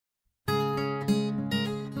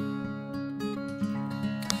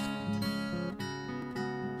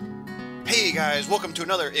Hey guys, welcome to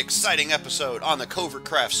another exciting episode on the Covert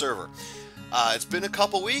Craft server. It's been a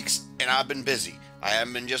couple weeks and I've been busy. I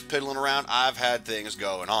haven't been just piddling around, I've had things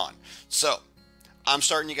going on. So, I'm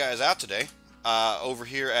starting you guys out today over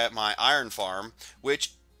here at my iron farm,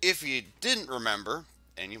 which if you didn't remember,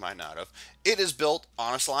 and you might not have, it is built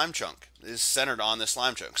on a slime chunk. It is centered on this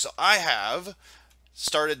slime chunk. So I have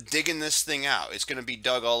started digging this thing out. It's going to be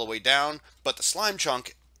dug all the way down, but the slime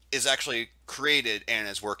chunk is actually created and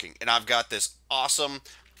is working. And I've got this awesome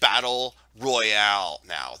battle royale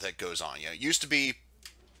now that goes on. You know, it used to be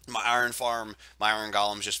my iron farm, my iron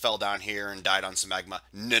golems just fell down here and died on some magma.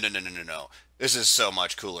 No. This is so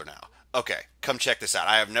much cooler now. Okay, come check this out.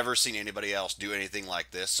 I have never seen anybody else do anything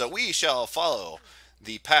like this. So we shall follow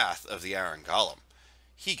the path of the iron golem.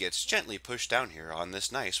 He gets gently pushed down here on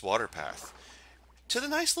this nice water path to the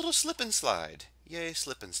nice little slip and slide. Yay,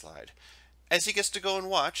 slip and slide. As he gets to go and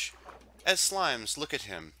watch as slimes look at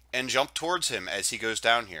him and jump towards him as he goes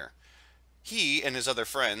down here. He and his other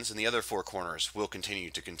friends in the other four corners will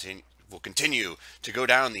continue to go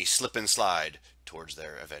down the slip and slide towards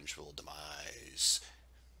their eventual demise.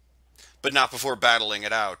 But not before battling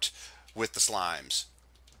it out with the slimes.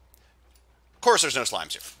 Of course there's no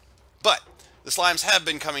slimes here. But the slimes have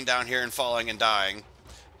been coming down here and falling and dying.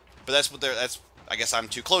 But I guess I'm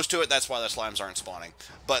too close to it, that's why the slimes aren't spawning.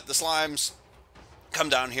 But the slimes come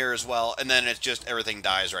down here as well, and then it's just everything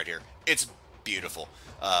dies right here. It's beautiful.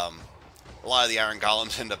 A lot of the iron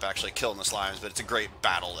golems end up actually killing the slimes, but it's a great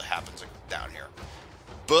battle that happens down here.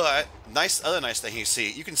 But other nice thing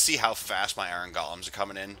you can see how fast my iron golems are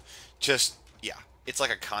coming in. Just, yeah, it's like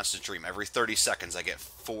a constant stream. Every 30 seconds I get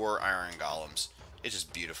 4 iron golems. It's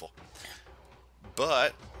just beautiful.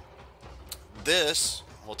 But this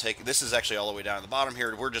is actually all the way down at the bottom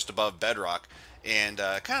here. We're just above bedrock, and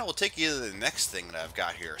kind of will take you to the next thing that I've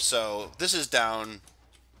got here. So this is down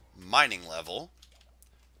mining level,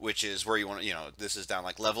 which is where you want to, this is down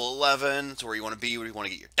like level 11. It's where you want to be, where you want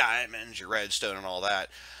to get your diamonds, your redstone, and all that.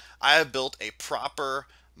 I have built a proper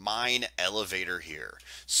mine elevator here.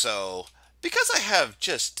 So because I have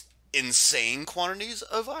just insane quantities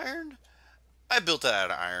of iron, I built it out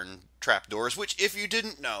of iron trapdoors, which if you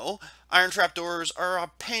didn't know, iron trapdoors are a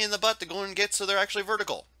pain in the butt to go and get, so they're actually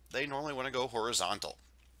vertical. They normally want to go horizontal.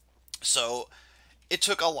 So it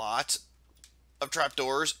took a lot of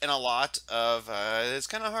trapdoors and a lot of, it's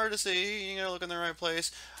kind of hard to see, you gotta look in the right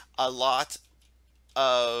place, a lot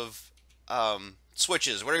of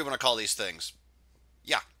switches, whatever you want to call these things.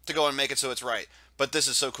 Yeah, to go and make it so it's right. But this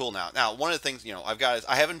is so cool now. Now, one of the things,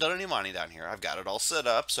 I haven't done any mining down here. I've got it all set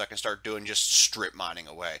up so I can start doing just strip mining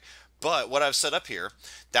away. But what I've set up here,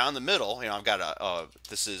 down the middle, I've got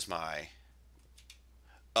this is my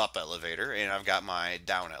up elevator, and I've got my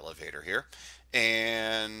down elevator here.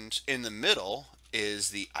 And in the middle is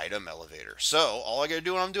the item elevator. So all I gotta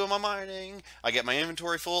do when I'm doing my mining, I get my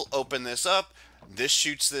inventory full, open this up, this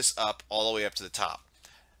shoots this up all the way up to the top.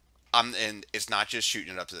 And it's not just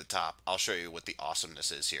shooting it up to the top. I'll show you what the awesomeness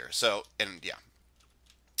is here. So, and yeah,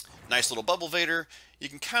 nice little bubble vader. You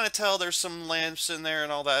can kind of tell there's some lamps in there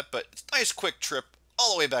and all that, but it's a nice quick trip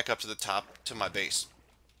all the way back up to the top to my base.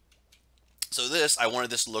 So I wanted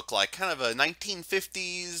this to look like kind of a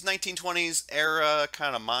 1950s, 1920s era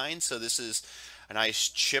kind of mine. So this is a nice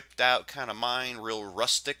chipped out kind of mine, real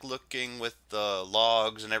rustic looking with the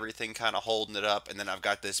logs and everything kind of holding it up. And then I've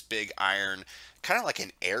got this big iron, kind of like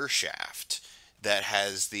an air shaft that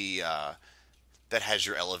has the that has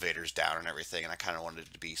your elevators down and everything, and I kind of wanted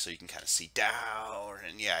it to be so you can kind of see down,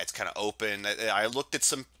 and yeah, it's kind of open. I looked at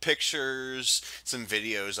some pictures, some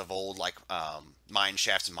videos of old like mine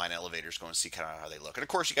shafts and mine elevators, going to see kind of how they look. And of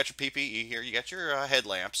course you got your PPE here, you got your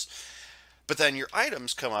headlamps, but then your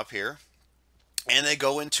items come up here and they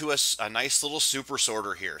go into a nice little super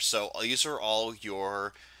sorter here. So these are all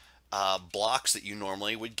your blocks that you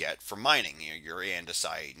normally would get for mining, your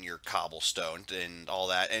andesite and your cobblestone and all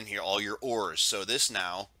that, and here all your ores. So this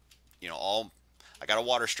now, I got a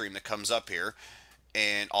water stream that comes up here,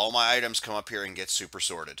 and all my items come up here and get super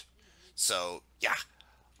sorted. So yeah,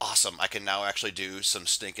 awesome. I can now actually do some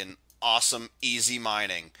stinking awesome easy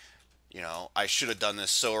mining. I should have done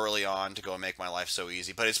this so early on to go and make my life so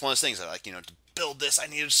easy, but it's one of those things that, like, to build this I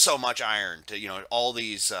needed so much iron to,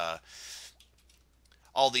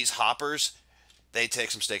 all these hoppers, they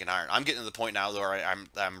take some stinking iron. I'm getting to the point now where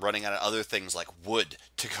I'm running out of other things like wood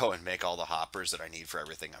to go and make all the hoppers that I need for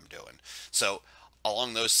everything I'm doing. So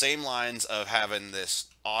along those same lines of having this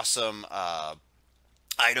awesome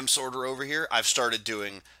item sorter over here, I've started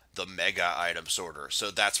doing the mega item sorter.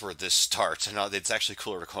 So that's where this starts. And it's actually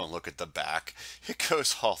cooler to go and look at the back. It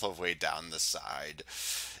goes all the way down the side.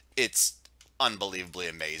 It's unbelievably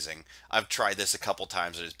amazing. I've tried this a couple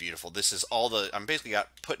times and it's beautiful. This is all I'm basically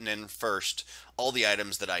putting in first all the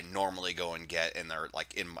items that I normally go and get, and they're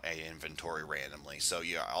like in my inventory randomly. So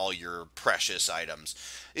yeah, all your precious items.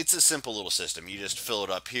 It's a simple little system. You just fill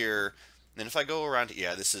it up here. And if I go around,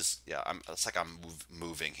 yeah, this is, yeah, it's like I'm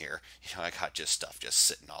moving here. You know, I got just stuff just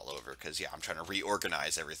sitting all over because, yeah, I'm trying to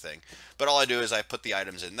reorganize everything. But all I do is I put the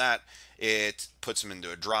items in that. It puts them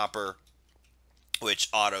into a dropper, which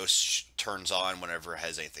auto turns on whenever it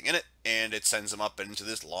has anything in it, and it sends them up into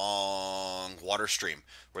this long water stream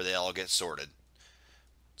where they all get sorted.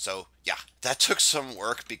 So yeah, that took some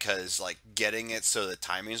work because like getting it so the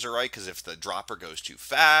timings are right, because if the dropper goes too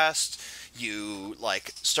fast, you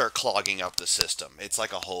like start clogging up the system. It's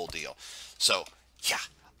like a whole deal. So yeah,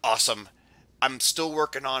 awesome. I'm still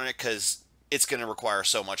working on it because it's going to require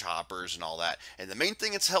so much hoppers and all that. And the main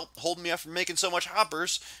thing that's holding me up from making so much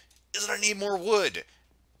hoppers is that I need more wood,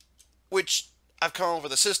 which I've come up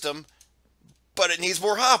with a system, but it needs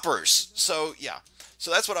more hoppers. So yeah, so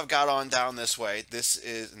that's what I've got on down this way. This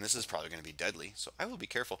is probably going to be deadly, so I will be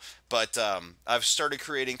careful. But I've started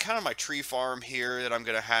creating kind of my tree farm here that I'm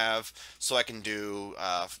going to have, so I can do,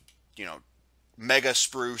 you know, mega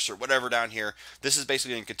spruce or whatever down here. This is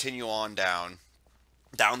basically going to continue on down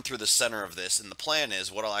through the center of this, and the plan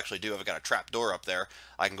is what I'll actually do. I've got a trap door up there.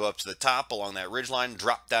 I can go up to the top along that ridge line,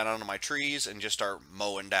 drop down onto my trees, and just start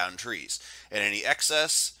mowing down trees. And any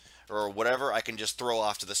excess or whatever I can just throw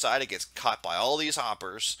off to the side. It gets caught by all these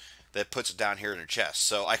hoppers that puts it down here in a chest,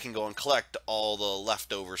 so I can go and collect all the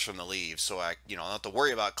leftovers from the leaves, so I, you know, I don't have to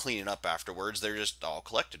worry about cleaning up afterwards. They're just all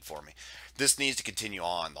collected for me. This needs to continue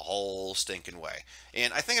on the whole stinking way,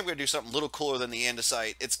 and I think I'm going to do something a little cooler than the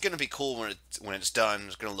andesite. It's going to be cool when it's done.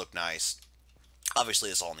 It's going to look nice. Obviously,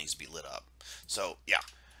 this all needs to be lit up. So yeah,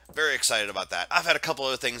 very excited about that. I've had a couple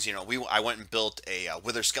other things. You know, I went and built a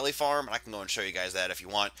wither skelly farm, and I can go and show you guys that if you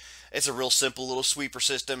want. It's a real simple little sweeper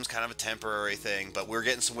system. It's kind of a temporary thing, but we're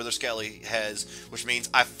getting some wither skelly heads, which means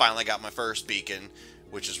I finally got my first beacon,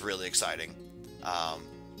 which is really exciting.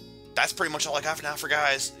 That's pretty much all I got for now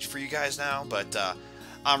for you guys now, but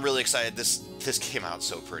I'm really excited. This came out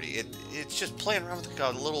so pretty. It's just playing around with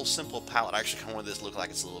a little simple palette. I actually kind of want this to look like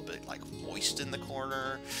it's a little bit like moist in the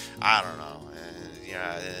corner. I don't know.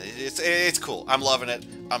 Yeah, it's cool. I'm loving it.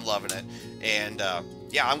 I'm loving it. And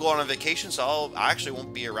yeah, I'm going on vacation, so I actually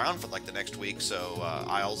won't be around for like the next week. So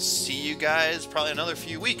I'll see you guys probably another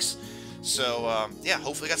few weeks. So yeah,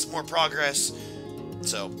 hopefully got some more progress.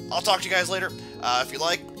 So I'll talk to you guys later. If you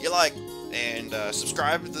like, and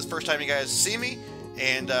subscribe if this is the first time you guys see me.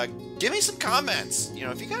 And give me some comments. You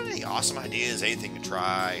know, if you got any awesome ideas, anything to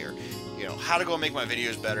try, or you know how to go and make my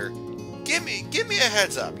videos better, give me a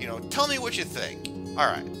heads up. You know, tell me what you think. All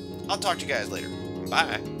right, I'll talk to you guys later.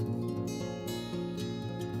 Bye.